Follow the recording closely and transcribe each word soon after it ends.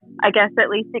I guess at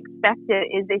least expect it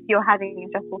is if you're having a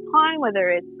stressful time, whether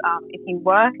it's if you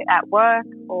work at work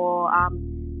or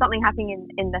something happening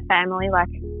in the family, like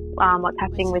what's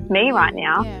happening with me right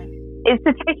now, is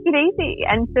to take it easy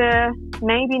and to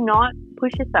maybe not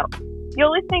push yourself.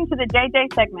 You're listening to the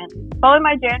JJ segment. Follow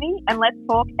my journey and let's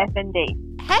talk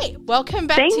FND. Hey, welcome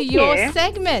back to your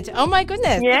segment. Oh my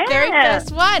goodness, the very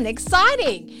first one.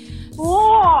 Exciting.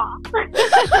 Whoa.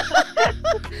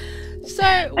 So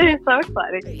it is so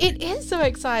exciting. It is so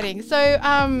exciting. So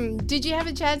did you have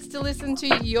a chance to listen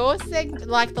to your segment,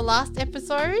 like the last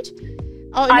episode?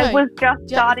 Oh, no. I was just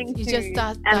starting to. You just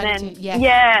started and then, to, yeah.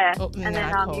 Yeah. Oh, and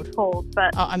then you called.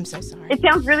 But I'm so sorry. It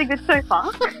sounds really good so far.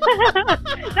 No,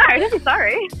 don't be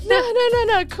sorry.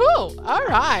 No. Cool. All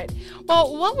right.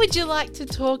 Well, what would you like to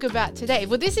talk about today?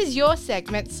 Well, this is your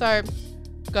segment, so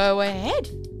go ahead.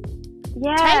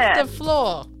 Yeah. Take the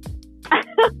floor.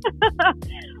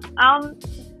 I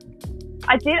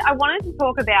wanted to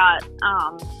talk about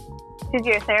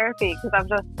physiotherapy because I've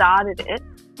just started it.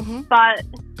 Mm-hmm. But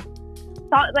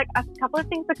like a couple of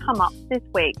things have come up this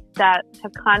week that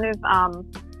have kind of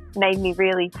made me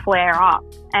really flare up,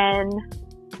 and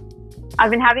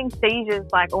I've been having seizures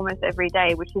like almost every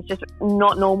day, which is just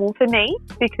not normal for me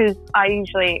because I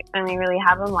usually only really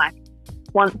have them like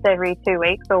once every 2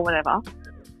 weeks or whatever.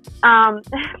 So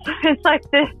it's like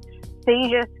the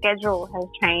seizure schedule has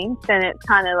changed and it's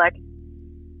kind of like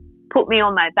put me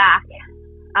on my back.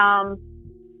 And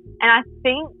I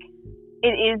think it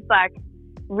is like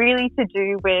really to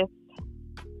do with,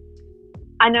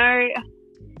 I know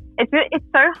it's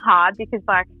so hard because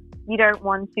like you don't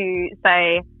want to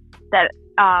say that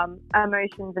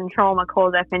emotions and trauma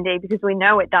cause FND because we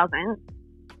know it doesn't,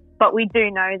 but we do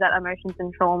know that emotions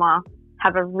and trauma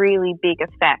have a really big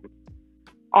effect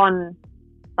on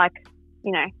like,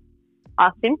 you know,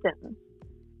 our symptoms.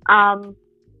 And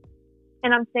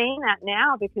I'm seeing that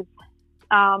now because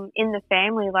in the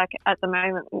family, like at the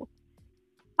moment,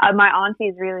 my auntie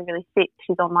is really, really sick.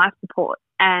 She's on life support,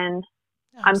 and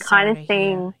I'm kind of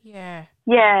seeing. Yeah,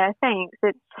 thanks.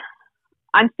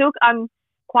 I'm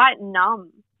quite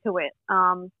numb to it.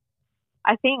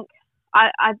 I think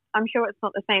I'm sure it's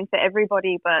not the same for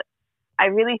everybody, but I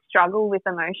really struggle with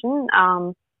emotion.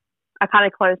 I kind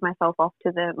of close myself off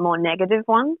to the more negative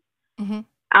ones. Mm-hmm.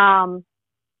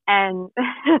 And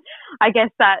I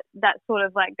guess that sort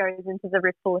of like goes into the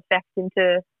ripple effect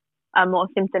into a more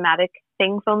symptomatic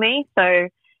thing for me. So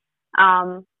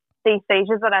these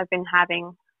seizures that I've been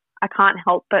having, I can't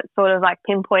help but sort of like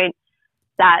pinpoint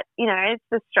that, you know, it's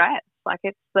the stress, like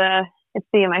it's the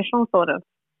emotional sort of,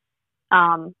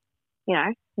 you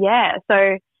know, yeah.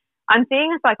 So I'm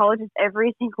seeing a psychologist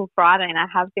every single Friday, and I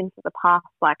have been for the past,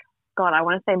 like, God, I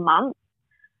want to say months.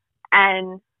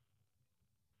 And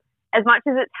as much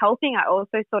as it's helping, I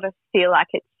also sort of feel like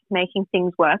it's making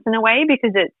things worse in a way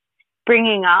because it's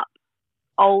bringing up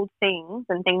old things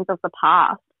and things of the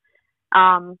past.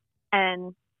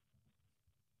 And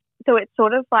so it's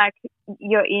sort of like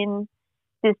you're in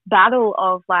this battle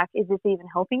of like, is this even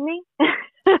helping me?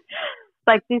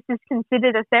 Like this is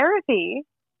considered a therapy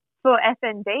for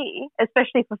FND,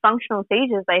 especially for functional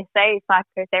seizures. They say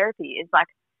psychotherapy is like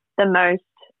the most,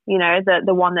 you know,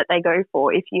 the one that they go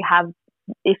for if you have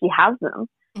them.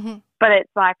 Mm-hmm. But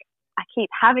it's like I keep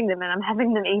having them and I'm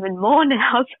having them even more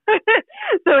now.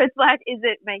 So it's like, is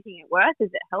it making it worse? Is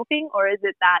it helping? Or is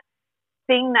it that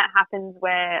thing that happens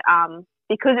where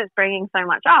because it's bringing so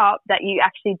much up that you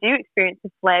actually do experience a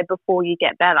flare before you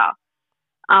get better?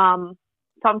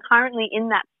 So I'm currently in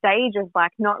that stage of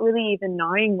like not really even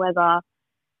knowing whether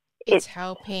it's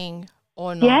helping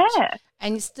or not. Yeah.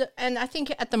 And I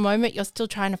think at the moment you're still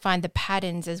trying to find the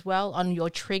patterns as well on your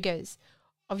triggers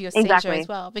of your seizure as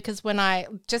well. Because when I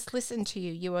just listened to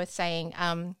you, you were saying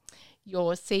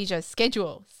your seizure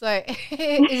schedule. So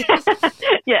it's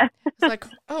like,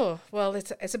 oh, well,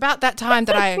 it's about that time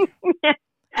that I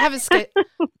have a schedule.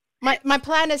 My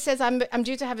planner says I'm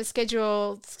due to have a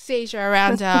scheduled seizure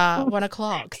around 1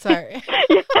 o'clock. So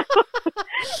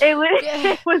it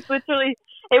was literally,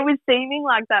 it was seeming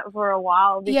like that for a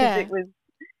while because it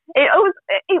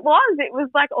was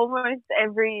like almost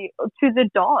every to the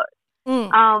dot.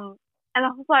 Mm. And I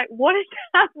was like, what is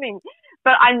happening?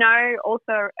 But I know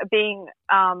also being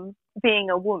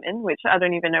a woman, which I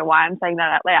don't even know why I'm saying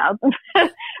that out loud,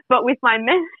 but with my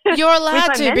men, you're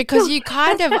allowed to because you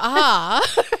kind of are.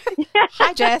 Yeah.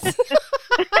 Hi, Jess.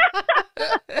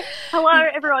 Hello,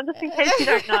 everyone. Just in case you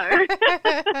don't know.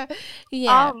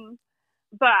 Yeah.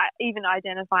 But even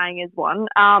identifying as one.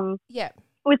 Yeah.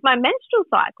 With my menstrual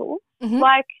cycle, mm-hmm.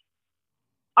 like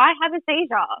I have a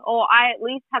seizure or I at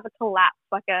least have a collapse,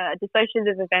 like a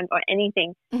dissociative event or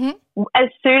anything, as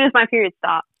soon as my period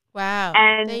starts. Wow.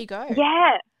 And there you go.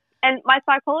 Yeah. And my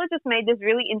psychologist made this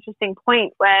really interesting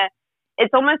point where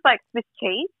it's almost like Swiss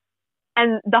cheese,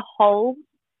 and the holes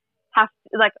have,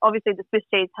 like, obviously the Swiss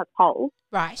cheese has holes.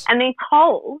 Right. And these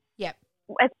holes, Yep.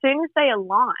 as soon as they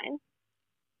align,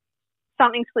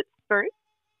 something slips through.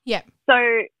 Yep. So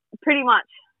pretty much,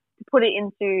 to put it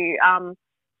into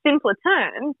simpler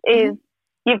terms, is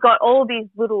you've got all these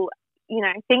little,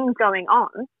 things going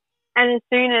on, and as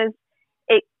soon as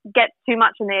it gets too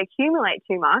much and they accumulate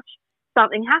too much,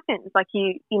 something happens. Like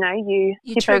you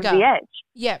tip over the edge.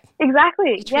 Yep.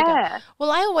 Exactly. Yeah.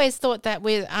 Well, I always thought that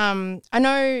with I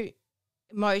know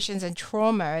emotions and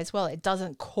trauma as well, it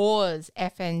doesn't cause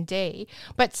FND,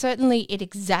 but certainly it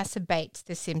exacerbates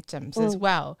the symptoms as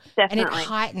well. Definitely. And it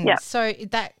heightens. Yep. So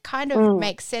that kind of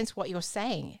makes sense what you're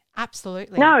saying.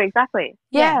 Absolutely. No, exactly.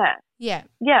 Yeah. Yeah.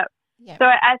 Yeah. Yeah. So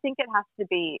I think it has to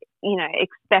be,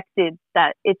 expected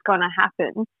that it's going to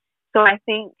happen. So I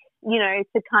think,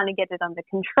 to kind of get it under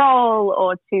control,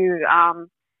 or to,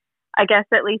 I guess,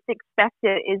 at least expect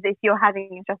it, is if you're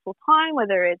having a stressful time,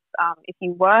 whether it's if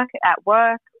you work at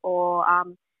work, or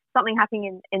something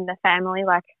happening in the family,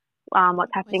 like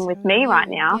what's happening with me right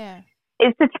now,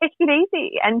 is to take it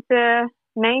easy and to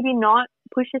maybe not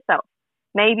push yourself.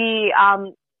 Maybe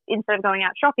instead of going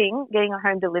out shopping, getting a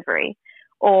home delivery.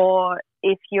 Or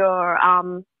if you're,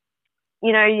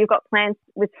 you've got plans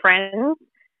with friends,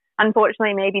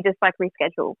 unfortunately, maybe just like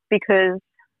reschedule, because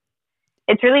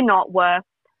it's really not worth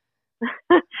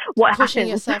what pushing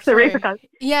happens. Yourself The through.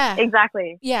 Yeah.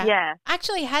 Exactly. Yeah. Yeah. I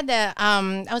actually had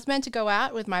I was meant to go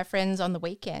out with my friends on the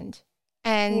weekend,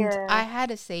 and I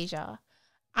had a seizure.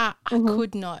 I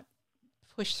could not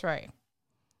push through.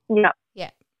 Yeah. Yeah.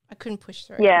 I couldn't push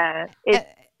through. Yeah.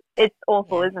 It's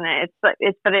awful, isn't it?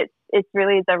 It's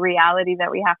really the reality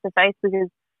that we have to face, because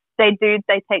they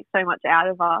take so much out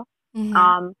of us.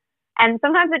 And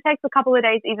sometimes it takes a couple of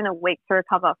days, even a week, to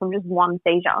recover from just one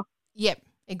seizure. Yep,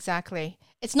 exactly.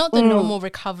 It's not the normal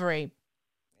recovery.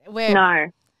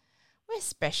 We're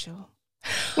special.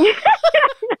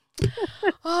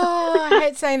 Oh, I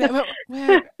hate saying that.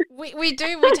 We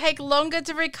take longer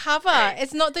to recover.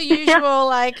 It's not the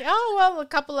usual a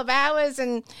couple of hours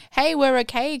and hey, we're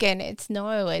okay again. It's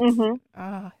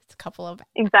a couple of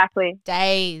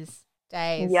days.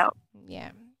 Yep.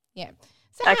 Yeah.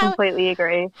 So I completely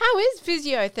agree. How is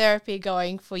physiotherapy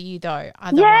going for you though?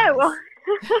 Otherwise? Yeah, well,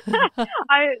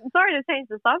 I'm sorry to change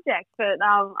the subject, but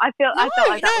I felt like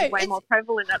that was way more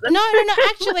prevalent at the time. No.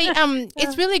 Actually,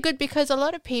 it's really good, because a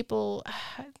lot of people,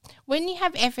 when you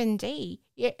have FND,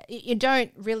 you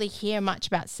don't really hear much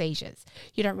about seizures.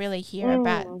 You don't really hear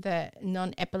about the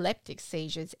non-epileptic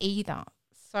seizures either.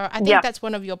 So I think that's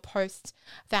one of your posts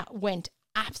that went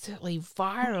absolutely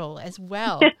viral as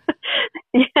well.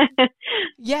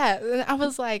 Yeah. I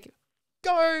was like,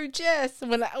 go, Jess.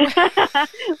 When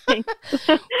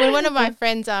one of my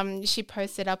friends, she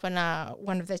posted up on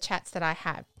one of the chats that I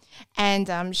have,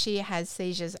 and she has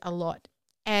seizures a lot,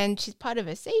 and she's part of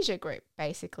a seizure group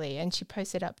basically, and she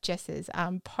posted up Jess's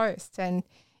post, and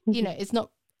it's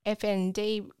not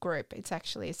FND group, it's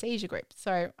actually a seizure group.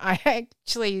 So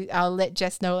I'll let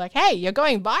Jess know, like, hey, you're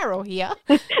going viral here.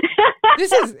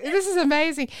 This is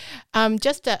amazing.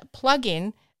 Just a plug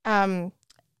in,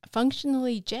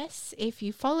 Functionally Jess, if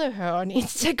you follow her on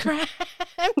Instagram.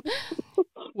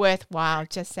 Worthwhile,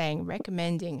 just saying,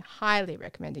 highly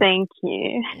recommending. Thank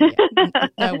you. Yeah,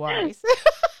 no worries.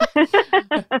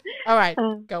 All right,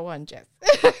 go on, Jess.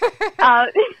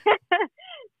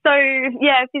 So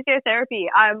yeah, physiotherapy.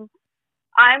 I'm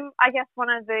I guess one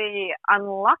of the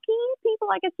unlucky people,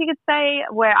 I guess you could say,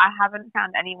 where I haven't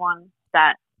found anyone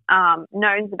that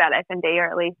knows about FND, or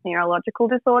at least neurological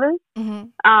disorders.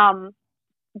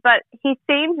 But he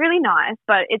seems really nice,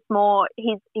 but it's more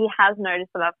he has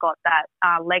noticed that I've got that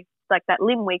leg, like that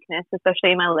limb weakness,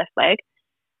 especially in my left leg,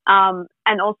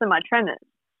 and also my tremors.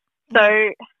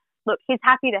 So look, he's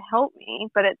happy to help me,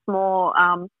 but it's more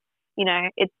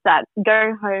it's that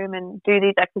go home and do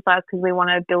these exercises because we want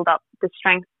to build up the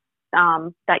strength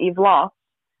that you've lost.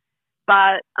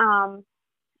 But I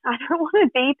don't want to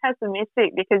be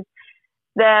pessimistic, because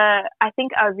I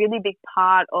think a really big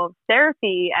part of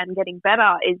therapy and getting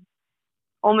better is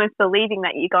almost believing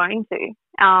that you're going to.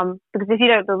 Because if you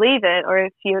don't believe it, or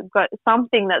if you've got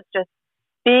something that's just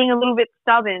being a little bit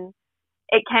stubborn,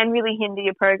 it can really hinder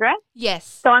your progress. Yes.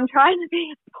 So I'm trying to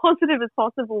be as positive as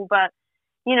possible, but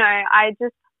I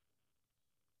just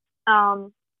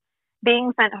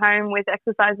being sent home with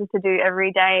exercises to do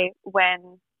every day,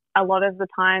 when a lot of the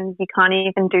times you can't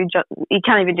even do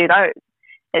those.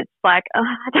 it's like,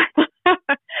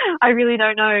 I really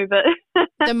don't know, but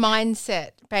the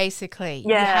mindset, basically.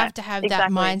 Yeah, you have to have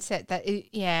exactly. that mindset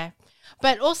yeah.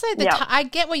 But also I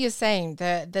get what you're saying,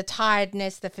 the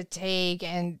tiredness, the fatigue,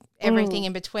 and everything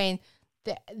in between,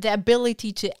 the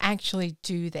ability to actually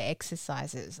do the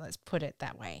exercises, let's put it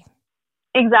that way.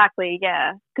 Exactly,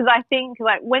 yeah. Because I think,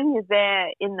 like, when you're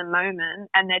there in the moment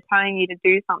and they're telling you to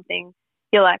do something,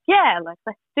 you're like, yeah, like,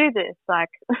 let's do this. Like,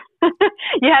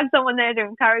 you have someone there to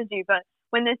encourage you. But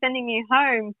when they're sending you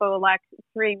home for, like,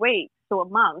 3 weeks or a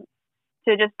month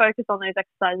to just focus on those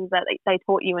exercises that they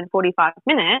taught you in 45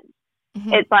 minutes,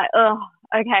 it's like, oh,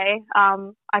 okay,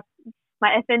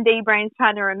 my FND brain's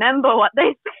trying to remember what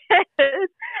they said.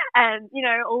 And, you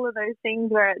know, all of those things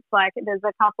where it's like there's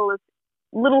a couple of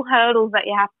little hurdles that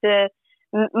you have to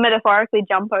metaphorically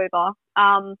jump over.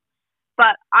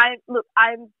 But I'm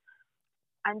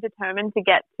determined to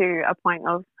get to a point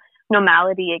of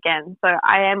normality again. So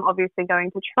I am obviously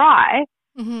going to try.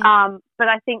 But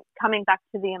I think coming back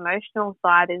to the emotional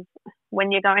side is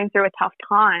when you're going through a tough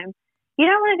time, you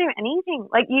don't want to do anything.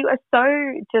 Like, you are so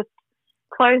just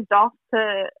closed off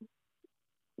to,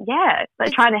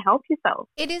 like trying to help yourself.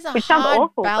 It is a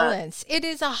hard balance. It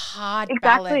is a hard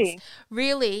balance.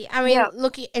 Really. I mean,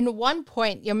 look, in one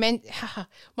point, my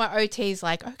OT is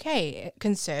like, okay,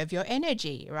 conserve your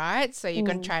energy, right? So you're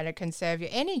going to try to conserve your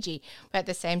energy. But at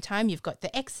the same time, you've got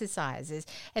the exercises.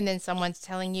 And then someone's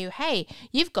telling you, hey,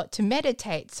 you've got to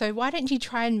meditate. So why don't you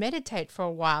try and meditate for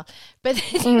a while? But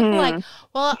then you're like,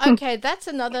 well, okay, that's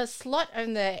another slot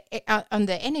on the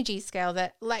energy scale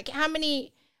that, like,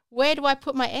 where do I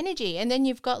put my energy? And then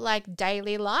you've got, like,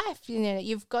 daily life, you know,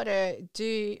 you've got to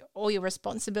do all your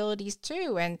responsibilities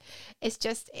too. And it's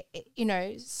just, you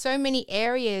know, so many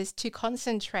areas to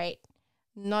concentrate,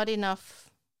 not enough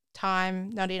time,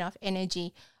 not enough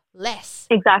energy, less.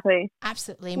 Exactly.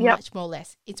 Absolutely, much more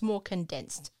less. It's more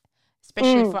condensed,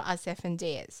 especially for us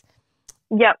F&Ders.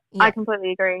 Yep, I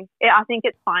completely agree. I think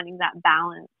it's finding that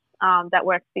balance that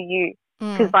works for you.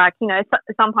 Because, like, you know,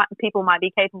 some people might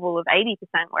be capable of 80%,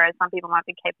 whereas some people might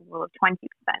be capable of 20%.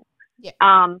 Yeah.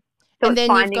 So and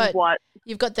then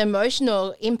you've got the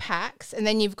emotional impacts, and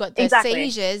then you've got the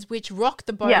seizures, which rock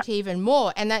the boat even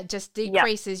more, and that just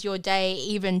decreases your day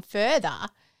even further.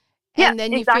 And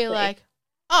then you feel like,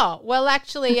 oh, well,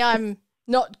 actually, I'm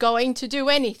not going to do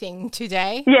anything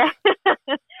today. Yeah.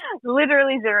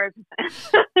 Literally 0%.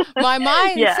 My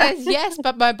mind says yes,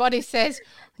 but my body says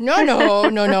no.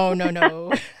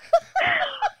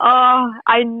 Oh,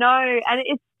 I know. And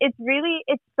it's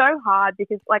so hard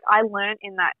because, like, I learned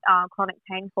in that chronic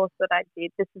pain course that I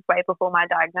did, this is way before my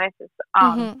diagnosis,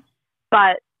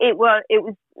 but it was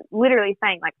literally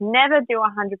saying, like, never do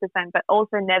 100%, but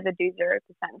also never do 0%.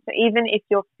 So even if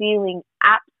you're feeling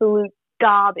absolute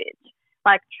garbage,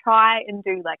 like, try and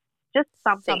do, like, just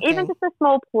something, even just a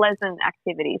small pleasant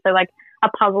activity. So, like, a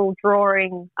puzzle,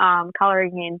 drawing,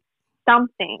 colouring in,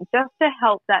 something just to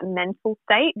help that mental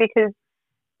state, because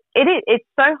it's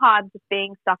so hard just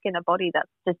being stuck in a body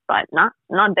that's just like, not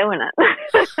doing it.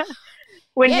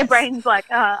 When your brain's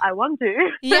like, I want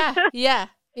to. Yeah.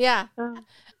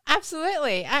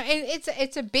 Absolutely. I mean,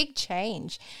 it's a big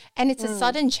change, and it's a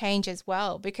sudden change as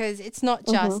well, because it's not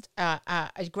just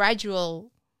a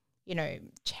gradual, you know,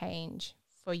 change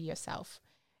for yourself.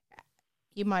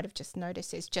 You might have just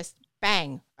noticed it's just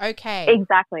bang, okay.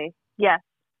 Exactly. Yes.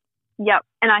 Yep.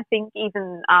 And I think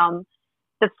even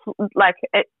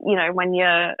you know, when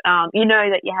you're you know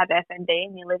that you have FND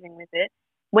and you're living with it,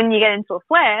 when you get into a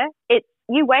flare,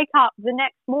 you wake up the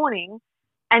next morning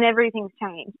and everything's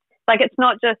changed. Like, it's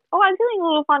not just, oh, I'm feeling a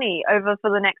little funny over for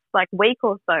the next, like, week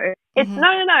or so. It's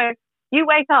no. You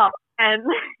wake up and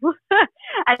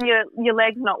and your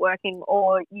leg's not working,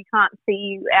 or you can't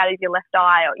see out of your left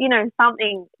eye, or, you know,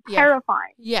 something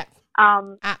terrifying. Yeah.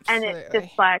 Absolutely. And it's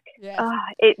just like,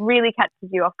 it really catches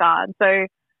you off guard. So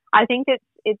I think it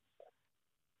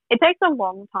takes a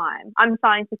long time. I'm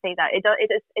starting to see that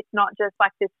it's not just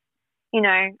like this, you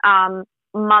know,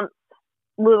 month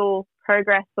little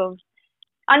progress of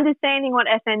understanding what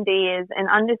FND is and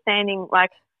understanding,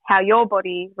 like, how your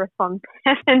body responds to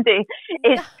FND.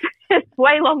 It's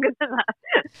way longer than that.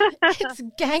 It's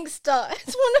gangster.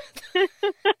 It's one of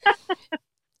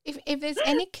if there's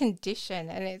any condition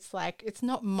and it's like, it's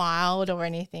not mild or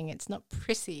anything, it's not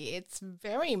prissy, it's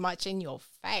very much in your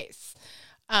face.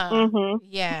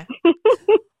 Yeah.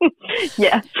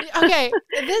 Yeah. Okay.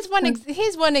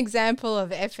 Here's one example of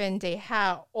FND,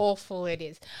 how awful it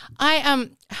is. All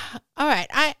right.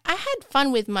 I had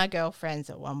fun with my girlfriends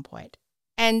at one point,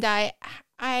 and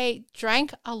I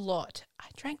drank a lot. I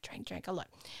drank a lot.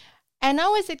 And I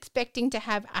was expecting to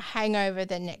have a hangover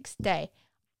the next day.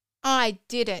 I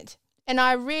didn't. And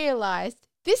I realized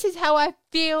this is how I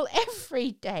feel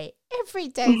every day. Every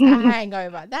day's a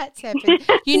hangover. That's FND.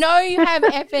 You know you have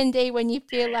FND when you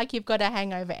feel like you've got a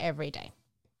hangover every day.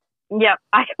 Yep,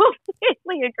 I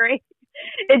completely agree.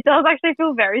 It does actually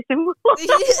feel very similar.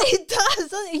 It does,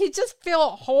 doesn't it? You just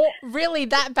feel really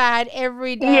that bad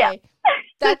every day. Yeah.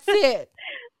 That's it.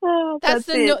 That's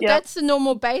the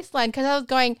normal baseline, because I was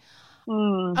going,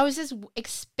 I was just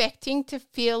expecting to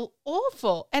feel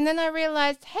awful. And then I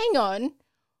realized, hang on,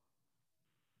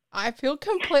 I feel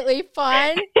completely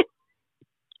fine.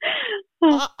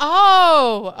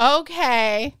 Oh,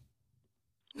 okay.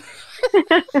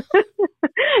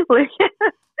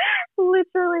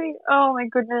 Literally, oh my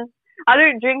goodness. I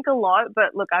don't drink a lot,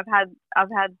 but look, I've had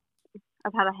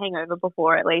a hangover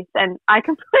before at least, and I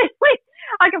completely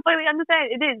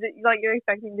understand. It is like you're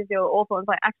expecting to feel awful. It's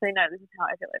like, actually, no, this is how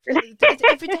I feel every day.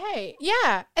 Every day,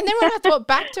 yeah. And then when I thought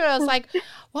back to it, I was like,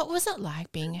 what was it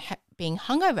like being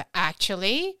hungover?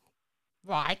 Actually,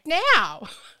 right now.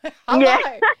 Hello.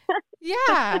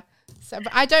 Yeah. So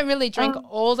but I don't really drink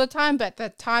all the time, but the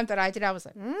time that I did, I was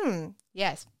like,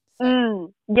 yes.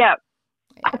 So, yeah.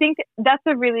 I think that's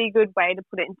a really good way to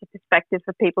put it into perspective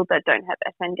for people that don't have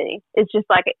FND. It's just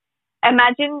like,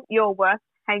 imagine your worst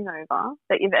hangover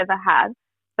that you've ever had,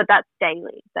 but that's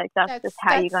daily. Like that's just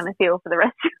how you're going to feel for the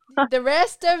rest of your life. The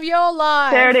rest of your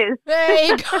life. There it is. There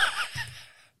you go.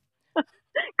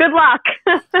 Good luck.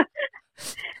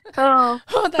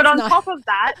 But on nice. top of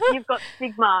that, you've got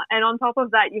stigma, and on top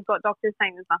of that, you've got doctors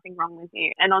saying there's nothing wrong with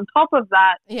you, and on top of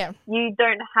that, you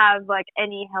don't have like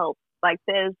any help. Like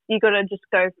you got to just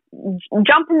go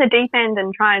jump in the deep end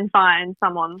and try and find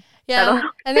someone. Yeah,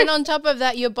 and then on top of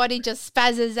that, your body just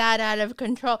spazzes out of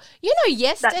control. You know,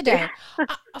 yesterday,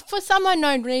 for some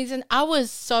unknown reason, I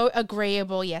was so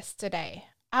agreeable yesterday.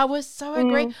 I was so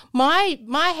agreeable.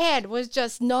 My head was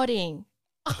just nodding.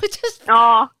 I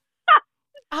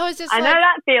was just I know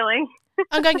that feeling.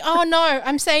 I'm going, oh no,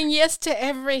 I'm saying yes to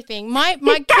everything. My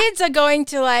kids are going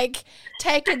to like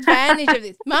take advantage of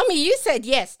this. Mummy, you said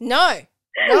yes. No,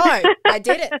 I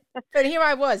didn't. But here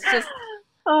I was just.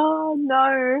 Oh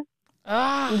no.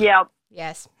 Yeah.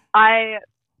 Yes.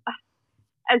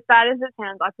 As bad as it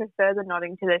sounds, I prefer the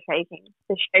nodding to the shaking.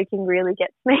 The shaking really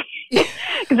gets me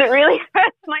because it really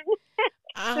hurts my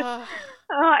neck.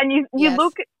 And you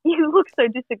look so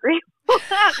disagreeable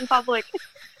out in public.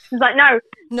 It's like, no,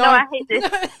 I hate this.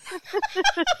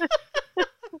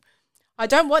 I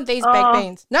don't want these baked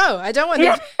beans. No, I don't want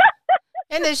these.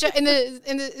 In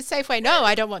the Safeway, no,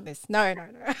 I don't want this. No.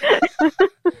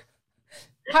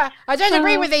 I don't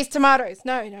agree with these tomatoes.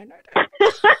 No.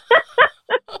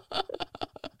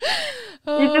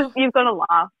 You've got to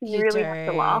laugh. You really have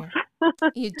to laugh.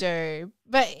 You do,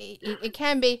 but it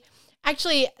can be.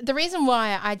 Actually, the reason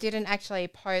why I didn't actually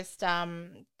post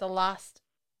the last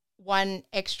one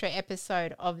extra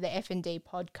episode of the F&D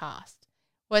podcast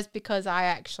was because I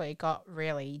actually got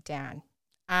really down.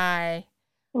 I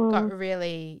got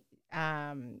really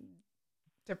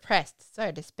depressed,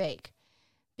 so to speak,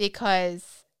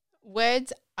 because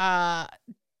words are,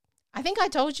 I think I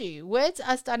told you, words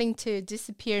are starting to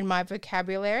disappear in my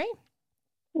vocabulary.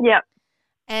 Yep.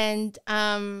 And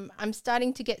I'm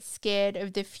starting to get scared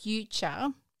of the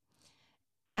future,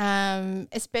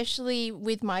 especially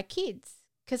with my kids,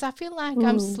 because I feel like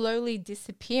I'm slowly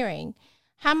disappearing.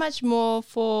 How much more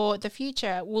for the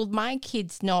future will my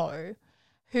kids know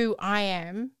who I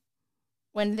am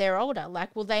when they're older?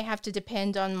 Like, will they have to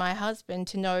depend on my husband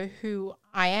to know who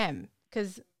I am?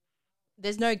 Because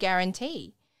there's no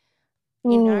guarantee.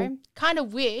 You know, kind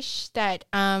of wish that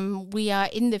we are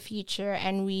in the future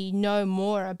and we know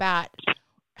more about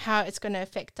how it's going to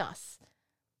affect us.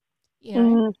 You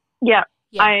know? Yeah,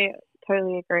 I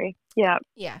totally agree. Yeah.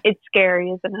 It's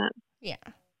scary, isn't it? Yeah.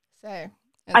 So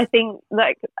I think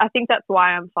that's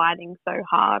why I'm fighting so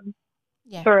hard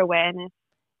for awareness,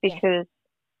 because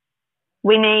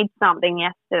we need something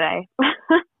yesterday.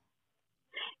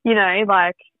 You know,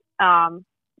 like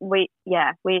we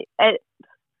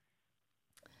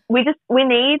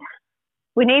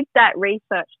need that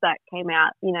research that came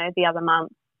out, you know, the other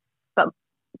month, but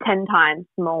 10 times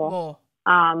more.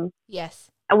 Yes.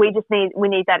 And we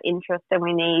need that interest, and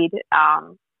we need,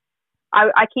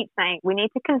 I keep saying we need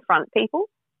to confront people,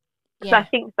 because I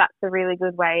think that's a really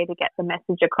good way to get the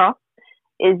message across,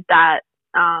 is that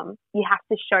you have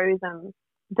to show them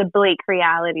the bleak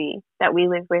reality that we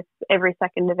live with every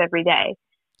second of every day.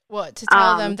 What, to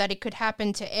tell them that it could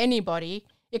happen to anybody.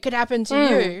 It could happen to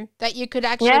you, that you could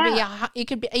actually you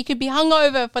could be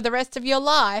hungover for the rest of your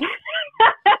life.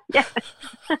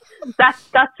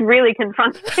 that's really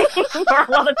confronting for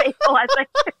a lot of people, I think.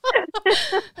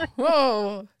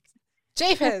 Whoa.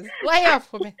 Jeepers, way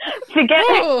off women. Forget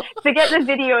the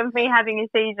video of me having a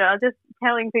seizure. Just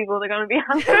telling people they're going to be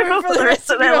hungover for the rest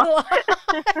of their life.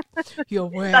 You're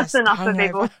worse. That's enough for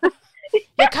people.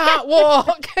 You can't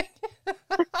walk.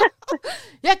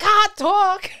 You can't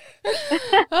talk.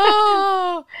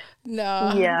 Oh,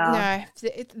 no. Yeah.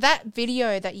 No. That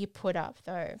video that you put up,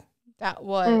 though, that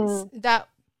was,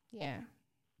 yeah.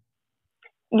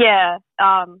 Yeah.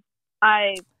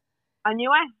 I knew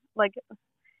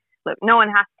look, no one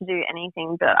has to do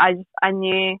anything, but I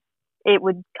knew it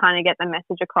would kind of get the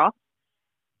message across.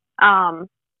 I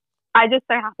just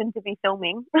so happened to be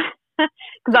filming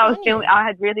because I was filming. I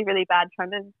had really, really bad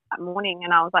tremors that morning,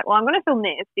 and I was like, well, I'm going to film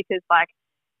this because, like,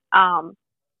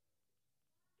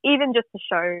 even just to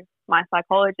show my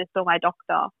psychologist or my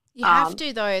doctor. You have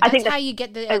to, though. That's how you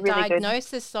get the really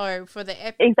diagnosis, though, for the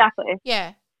exactly.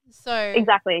 Yeah. So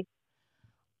exactly.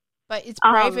 But it's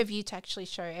brave of you to actually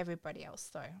show everybody else,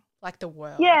 though, like the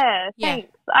world. Yeah, thanks.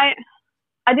 I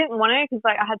didn't want to because,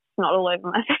 like, I had snot all over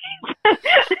my face.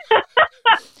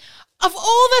 Of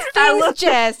all the things,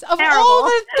 Jess, of all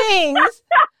the things,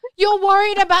 you're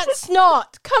worried about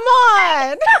snot. Come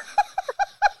on.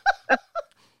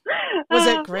 Was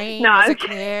it green? No. Was it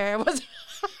clear?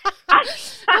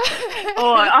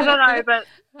 I don't know, but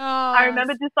I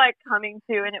remember just, like, coming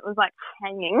to and it was, like,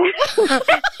 hanging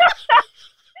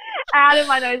out of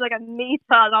my nose like a meter,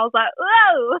 and I was like,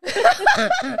 whoa.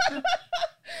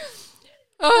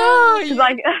 Oh, you're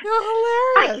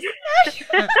hilarious.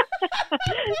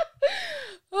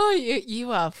 Oh,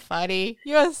 you are funny.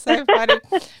 You are so funny.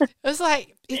 It was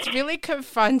like, it's really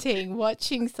confronting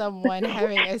watching someone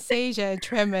having a seizure and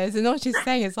tremors, and all she's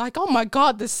saying is like, oh my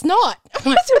God, the snot.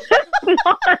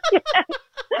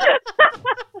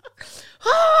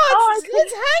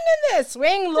 It's hanging there.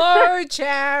 Swing low,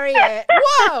 chariot.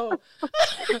 Whoa.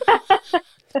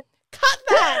 Cut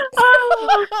that.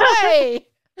 Hey.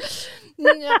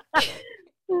 No.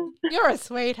 You're a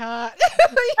sweetheart.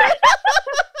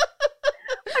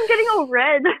 I'm getting all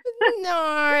red.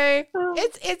 No,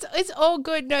 it's all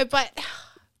good. No, but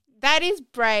that is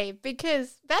brave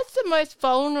because that's the most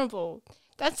vulnerable.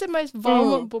 That's the most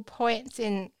vulnerable points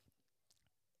in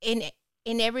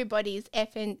everybody's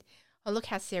effing. Oh, look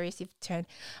how serious you've turned.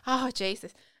 Oh,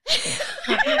 Jesus.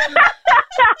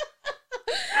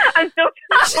 I'm still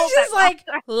She's just like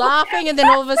laughing, and then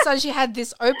all of a sudden she had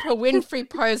this Oprah Winfrey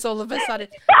pose all of a sudden.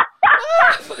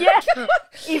 Oh, yeah,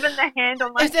 even the hand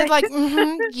on my face. It's like,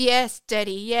 yes,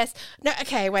 Daddy, yes. No,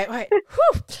 okay, wait. Whew.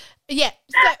 Yeah.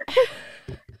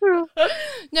 So,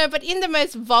 no, but in the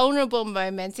most vulnerable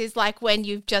moments is like when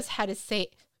you've just had a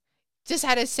seizure.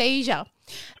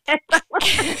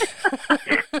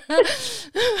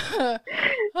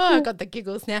 Oh, I got the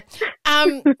giggles now.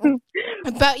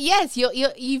 But yes,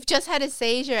 you've just had a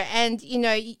seizure, and you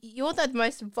know you're the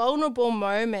most vulnerable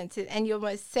moments, and you're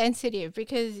most sensitive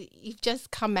because you've just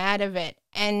come out of it,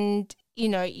 and you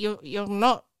know you're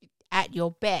not at your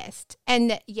best,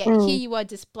 and yet here you are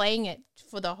displaying it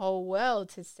for the whole world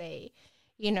to see.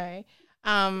 You know,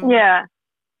 yeah.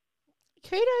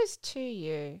 Kudos to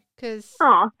you, because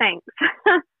thanks.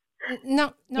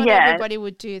 not everybody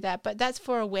would do that, but that's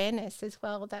for awareness as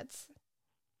well. That's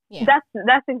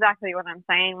exactly what I'm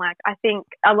saying. Like, I think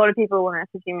a lot of people were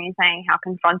messaging me saying how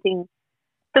confronting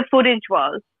the footage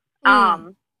was,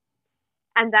 and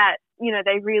that, you know,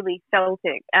 they really felt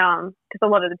it, because a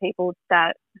lot of the people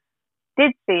that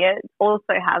did see it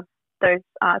also have those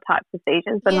types of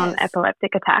seizures, the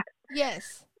non-epileptic attacks.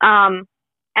 Yes. And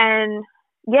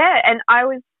yeah, and I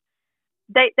was,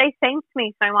 they thanked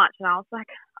me so much, and I was like,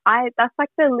 that's like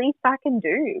the least I can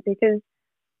do, because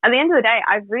at the end of the day,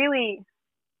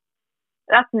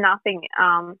 that's nothing,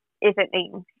 if it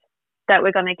means that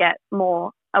we're going to get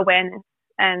more awareness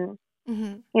and,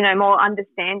 you know, more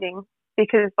understanding,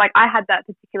 because like I had that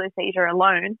particular seizure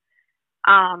alone.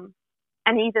 And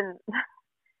even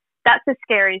that's a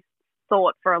scary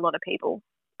thought for a lot of people.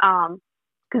 Because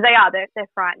they're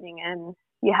frightening, and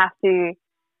you have to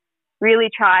really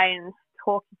try and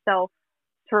talk yourself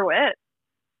through it.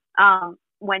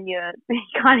 When you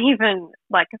can't even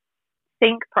like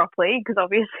think properly, because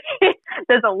obviously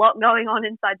there's a lot going on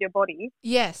inside your body.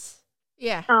 Yes.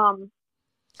 Yeah.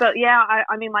 But yeah,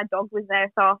 I mean, my dog was there,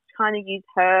 so I was trying to use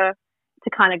her to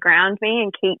kind of ground me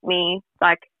and keep me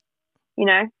like, you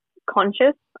know,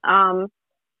 conscious.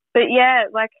 But yeah,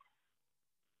 like,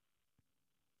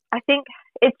 I think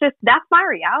it's just, that's my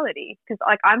reality, because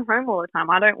like I'm home all the time.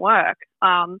 I don't work.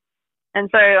 And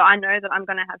so I know that I'm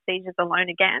going to have seizures alone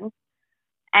again.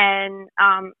 And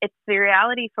it's the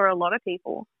reality for a lot of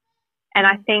people. And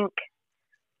I think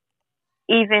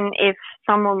even if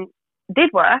someone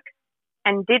did work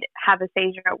and did have a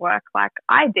seizure at work like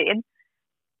I did,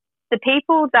 the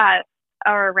people that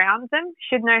are around them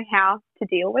should know how to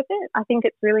deal with it. I think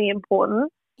it's really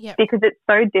important because it's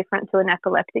so different to an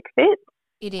epileptic fit.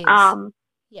 It is.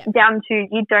 Down to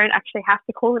you don't actually have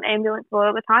to call an ambulance all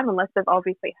of the time unless they've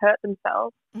obviously hurt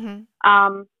themselves.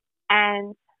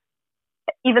 And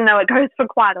even though it goes for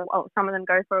some of them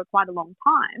go for quite a long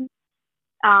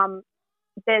time,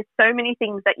 there's so many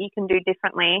things that you can do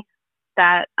differently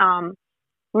that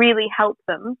really help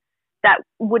them that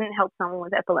wouldn't help someone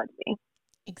with epilepsy.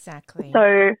 Exactly.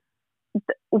 So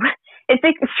it's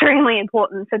extremely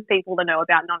important for people to know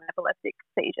about non-epileptic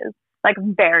seizures, like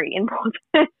very important.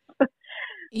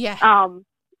 Yeah.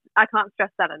 I can't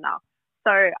stress that enough.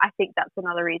 So I think that's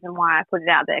another reason why I put it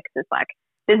out there, because it's like,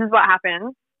 this is what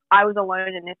happened. I was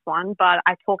alone in this one, but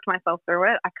I talked myself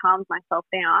through it. I calmed myself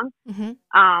down.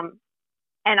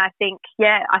 And I think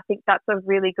that's a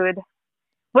really good,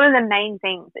 one of the main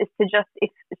things is to just, if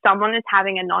someone is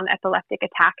having a non-epileptic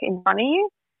attack in front of you,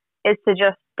 is to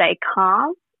just stay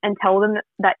calm and tell them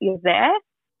that you're there.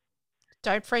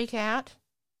 Don't freak out.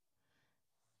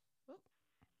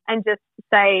 And just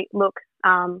say, look,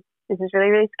 this is really,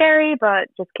 really scary, but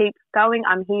just keep going.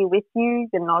 I'm here with you.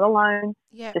 You're not alone.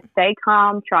 Yeah. Just stay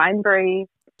calm. Try and breathe.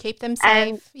 Keep them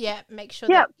safe. Make sure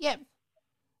that they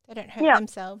don't hurt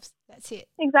themselves. That's it.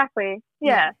 Exactly.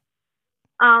 Yeah.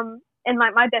 And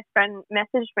my best friend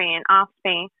messaged me and asked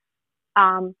me,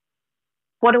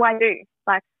 what do I do?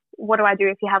 Like, what do I do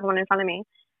if you have one in front of me?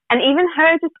 And even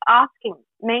her just asking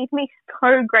made me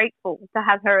so grateful to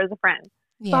have her as a friend.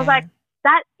 So I was like,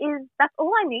 that's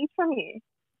all I need from you.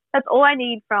 That's all I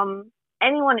need from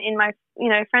anyone in my,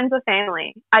 friends or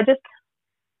family.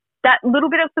 That little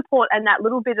bit of support and that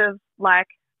little bit of like,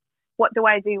 what do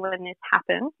I do when this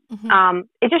happens?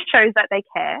 It just shows that they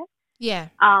care. Yeah.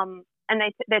 And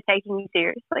they're taking you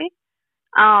seriously.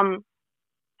 And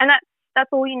that's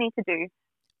all you need to do.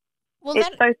 Well, it's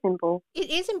so simple. It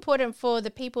is important for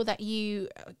the people that you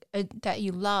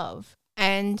love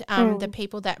and the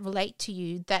people that relate to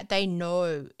you, that they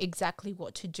know exactly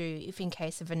what to do if in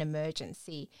case of an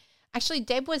emergency. Actually,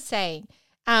 Deb was saying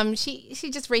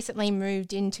she just recently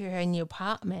moved into her new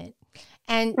apartment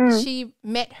and she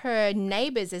met her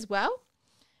neighbours as well.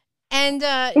 And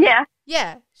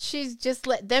she's just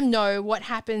let them know what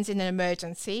happens in an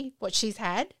emergency, what she's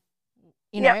had,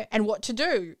 know, and what to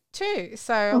do too.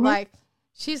 So like,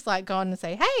 she's like gone and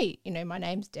say, hey, my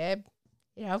name's Deb,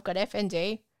 I've got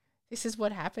FND. This is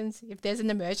what happens if there's an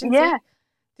emergency. Yeah.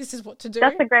 This is what to do.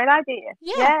 That's a great idea.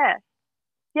 Yeah.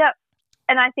 Yep.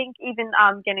 And I think even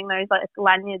getting those like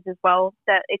lanyards as well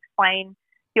that explain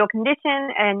your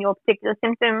condition and your particular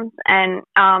symptoms, and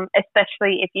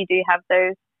especially if you do have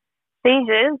those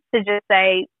seizures, to just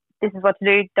say, this is what to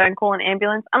do, don't call an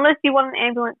ambulance. Unless you want an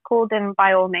ambulance called, then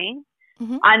by all means.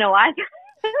 I know I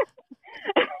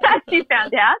as you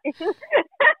found out.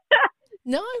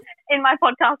 No. In my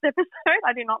podcast episode,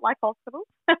 I do not like hospitals.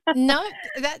 No,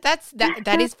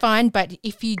 that is fine, but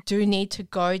if you do need to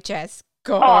go, Jess,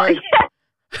 go. Oh, yeah.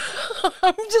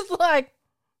 I'm just like,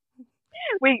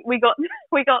 we got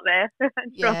there.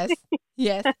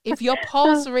 Yes. If your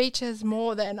pulse reaches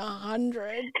more than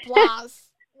 100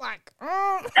 plus, like,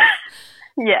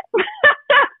 yeah.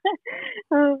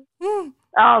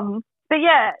 But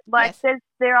yeah, like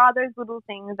there are those little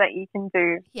things that you can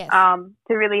do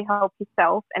to really help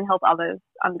yourself and help others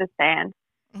understand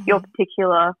your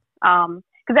particular, because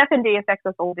FND affects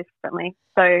us all differently.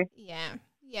 So yeah.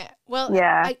 Well,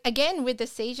 again, with the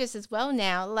seizures as well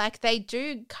now, like they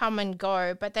do come and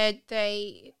go, but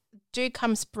they do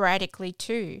come sporadically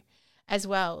too as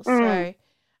well. So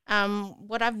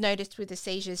what I've noticed with the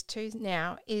seizures too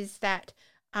now is that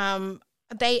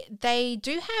they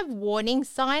do have warning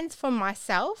signs for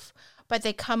myself, but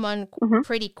they come on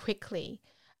pretty quickly.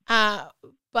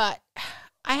 But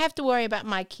I have to worry about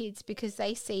my kids because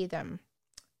they see them,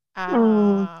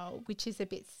 which is a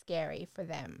bit scary for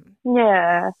them.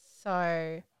 Yeah.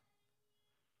 So,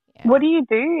 what do you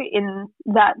do in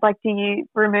that? Like, do you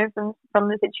remove them from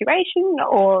the situation,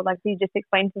 or like do you just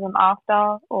explain to them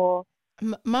after? Or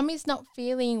Mummy's not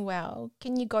feeling well.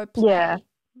 Can you go play? Yeah.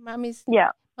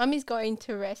 Mummy's going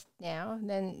to rest now.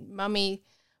 Then Mummy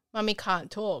can't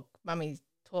talk. Mummy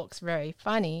talks very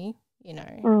funny,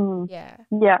 Yeah.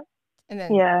 Yeah. And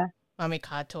then Mummy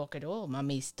can't talk at all.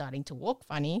 Mummy's starting to walk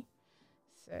funny.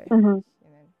 So,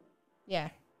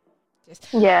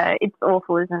 it's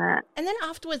awful, isn't it? And then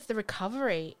afterwards, the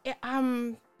recovery.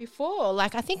 Before,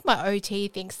 like, I think my OT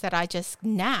thinks that I just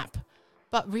nap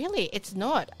But really, it's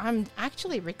not. I'm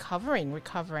actually recovering.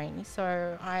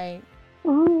 So I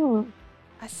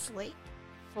sleep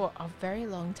for a very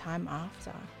long time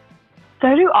after.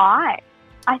 So do I.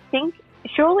 I think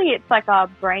surely it's like our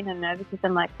brain and nervous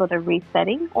system like sort of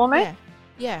resetting almost.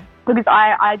 Yeah. Because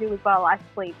I do as well. I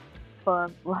sleep for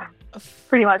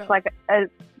pretty much like a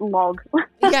log.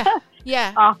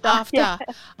 Yeah.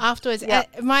 Afterwards. Yeah.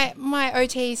 My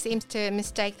OT seems to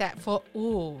mistake that for,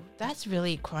 that's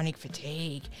really chronic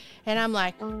fatigue. And I'm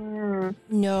like,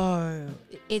 no,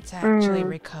 it's actually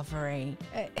recovery.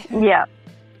 Yeah.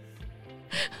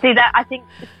 See, that I think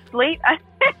sleep,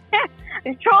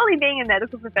 surely being a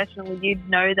medical professional, you'd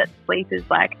know that sleep is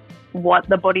like what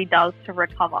the body does to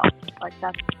recover. Like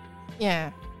that's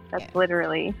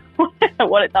literally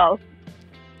what it does.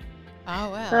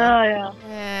 Oh, well. Oh,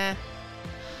 yeah.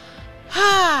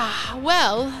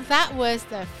 Well, that was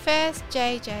the first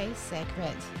JJ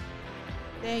segment.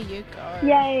 There you go.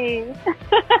 Yay.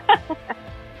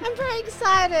 I'm very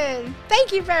excited.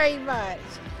 Thank you very much.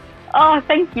 Oh,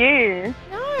 thank you.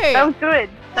 No. That was good.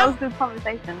 That was a good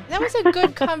conversation. That was a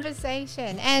good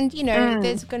conversation. And,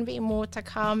 there's going to be more to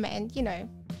come. And,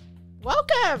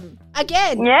 welcome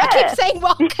again. Yeah. I keep saying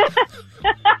welcome.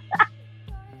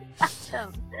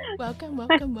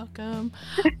 Welcome.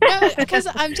 Because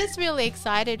I'm just really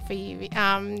excited for you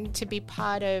to be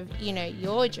part of,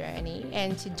 your journey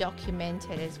and to document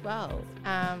it as well.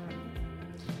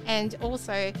 And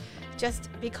also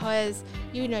just because,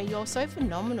 you're so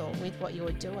phenomenal with what you're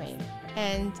doing.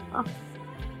 And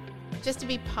just to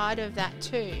be part of that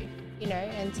too,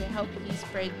 and to help you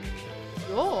spread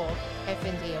your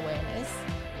FND awareness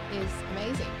is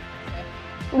amazing.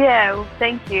 Yeah, well,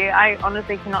 thank you. I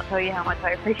honestly cannot tell you how much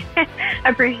I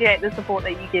appreciate the support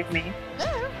that you give me.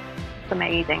 Yeah. It's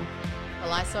amazing.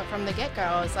 Well, I saw it from the get-go.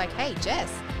 I was like, hey, Jess,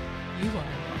 you are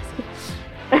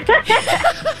amazing.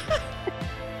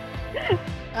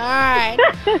 All right.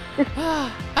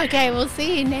 Okay, we'll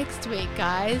see you next week,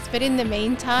 guys. But in the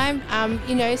meantime,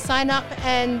 sign up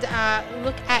and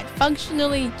look at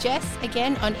Functionally Jess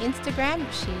again on Instagram.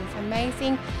 She's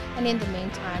amazing. And in the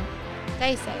meantime,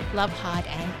 stay safe, love hard,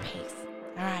 and peace.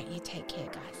 All right, you take care,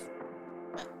 guys.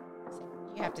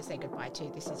 You have to say goodbye too.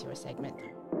 This is your segment.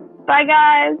 Bye,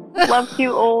 guys. Love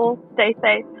you all. Stay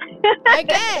safe.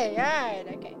 Okay, all right,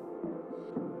 okay.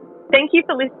 Thank you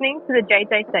for listening to the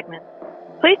JJ segment.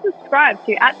 Please subscribe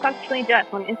to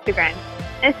 @FunctionallyJess on Instagram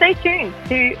and stay tuned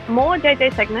to more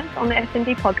JJ segments on the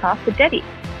FND podcast with Debbie.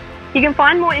 You can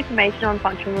find more information on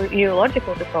functional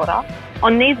neurological disorder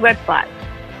on these websites: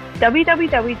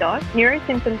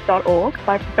 www.neurosymptoms.org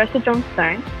by Professor John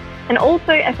Stone, and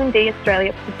also FND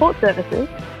Australia Support Services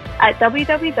at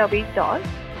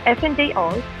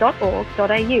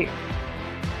www.fndoz.org.au.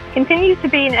 Continue to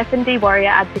be an FND warrior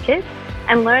advocate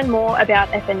and learn more about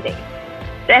FND.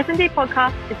 The FND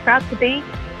podcast is proud to be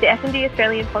the FND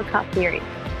Australian podcast series.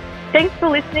 Thanks for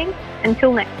listening.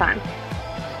 Until next time.